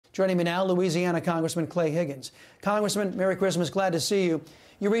Joining me now, Louisiana Congressman Clay Higgins. Congressman, Merry Christmas. Glad to see you.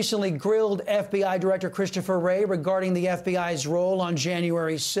 You recently grilled FBI Director Christopher Wray regarding the FBI's role on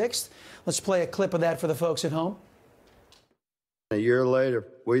January 6th. Let's play a clip of that for the folks at home. A year later,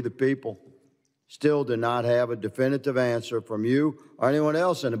 we the people still do not have a definitive answer from you or anyone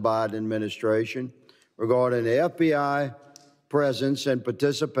else in the Biden administration regarding the FBI presence and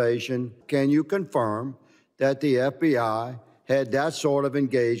participation. Can you confirm that the FBI had that sort of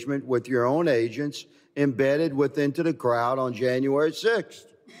engagement with your own agents embedded into the crowd on January 6th?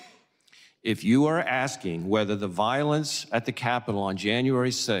 If you are asking whether the violence at the Capitol on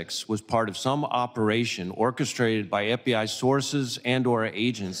January 6th was part of some operation orchestrated by FBI sources and/or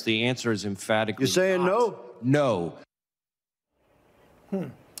agents, the answer is emphatically You're saying no? No.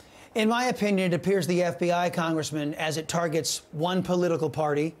 In my opinion, it appears the FBI, Congressman, as it targets one political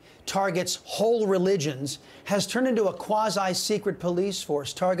party, targets whole religions, has turned into a quasi-secret police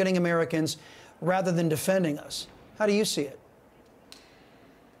force targeting Americans rather than defending us. How do you see it?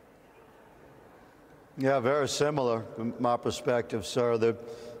 Yeah, very similar from my perspective, sir. The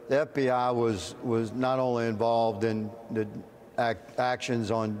FBI was not only involved in the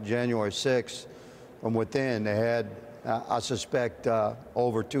actions on January 6th from within. They had, I suspect,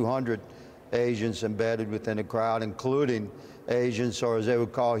 over 200 agents embedded within the crowd, including agents, or as they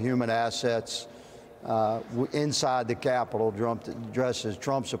would call human assets, inside the Capitol, dressed as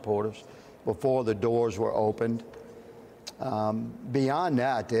Trump supporters, before the doors were opened. Beyond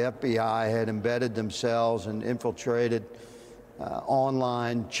that, the FBI had embedded themselves and infiltrated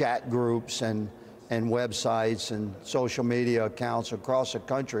online chat groups and websites and social media accounts across the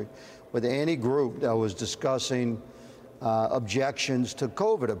country with any group that was discussing objections to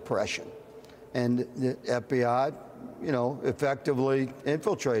COVID oppression. And the FBI, effectively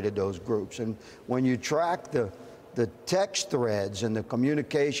infiltrated those groups. And when you track the text threads and the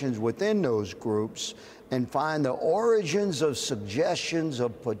communications within those groups and find the origins of suggestions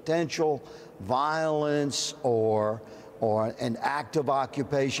of potential violence or an active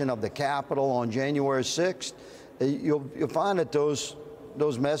occupation of the Capitol on January 6th, you'll find that those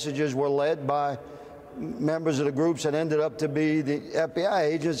messages were led by members of the groups that ended up to be the FBI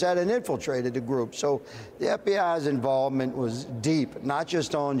agents that had infiltrated the group. So the FBI's involvement was deep, not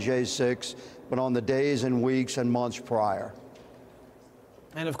just on J6, but on the days and weeks and months prior.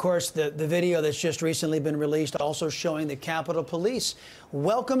 And of course, the video that's just recently been released also showing the Capitol Police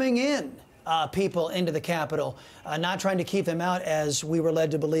welcoming in people into the Capitol, not trying to keep them out as we were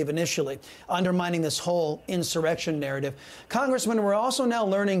led to believe initially, undermining this whole insurrection narrative. Congressman, we're also now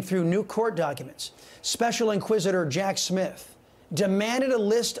learning through new court documents, Special Inquisitor Jack Smith demanded a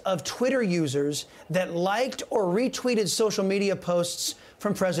list of Twitter users that liked or retweeted social media posts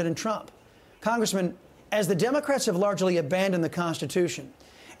from President Trump. Congressman, as the Democrats have largely abandoned the Constitution,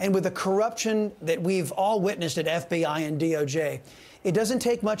 and with the corruption that we've all witnessed at FBI and DOJ, it doesn't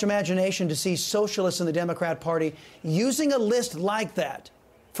take much imagination to see socialists in the Democrat Party using a list like that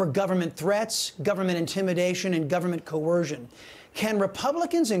for government threats, government intimidation, and government coercion. Can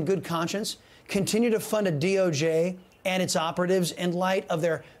Republicans in good conscience continue to fund a DOJ and its operatives in light of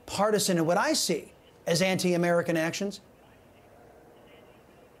their partisan and what I see as anti-American actions?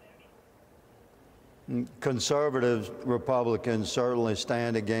 Conservative Republicans certainly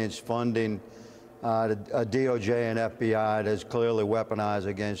stand against funding a DOJ and FBI that's clearly weaponized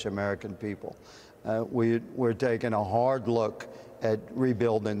against American people. We're taking a hard look at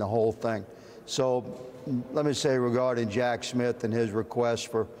rebuilding the whole thing. So let me say regarding Jack Smith and his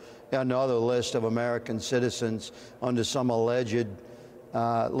request for another list of American citizens under some alleged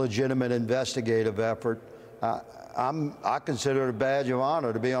legitimate investigative effort, I consider it a badge of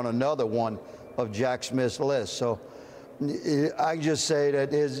honor to be on another one of Jack Smith's list. So I just say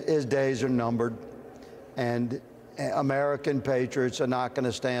that his days are numbered, and American patriots are not going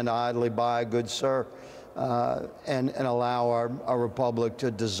to stand idly by, good sir, and allow our republic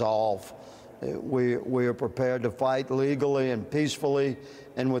to dissolve. We are prepared to fight legally and peacefully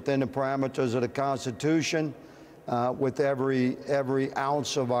and within the parameters of the Constitution with every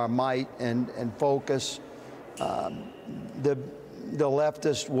ounce of our might and focus. The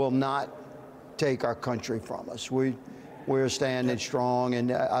leftists will not take our country from us. We're standing strong,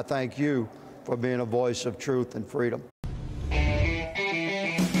 and I thank you for being a voice of truth and freedom.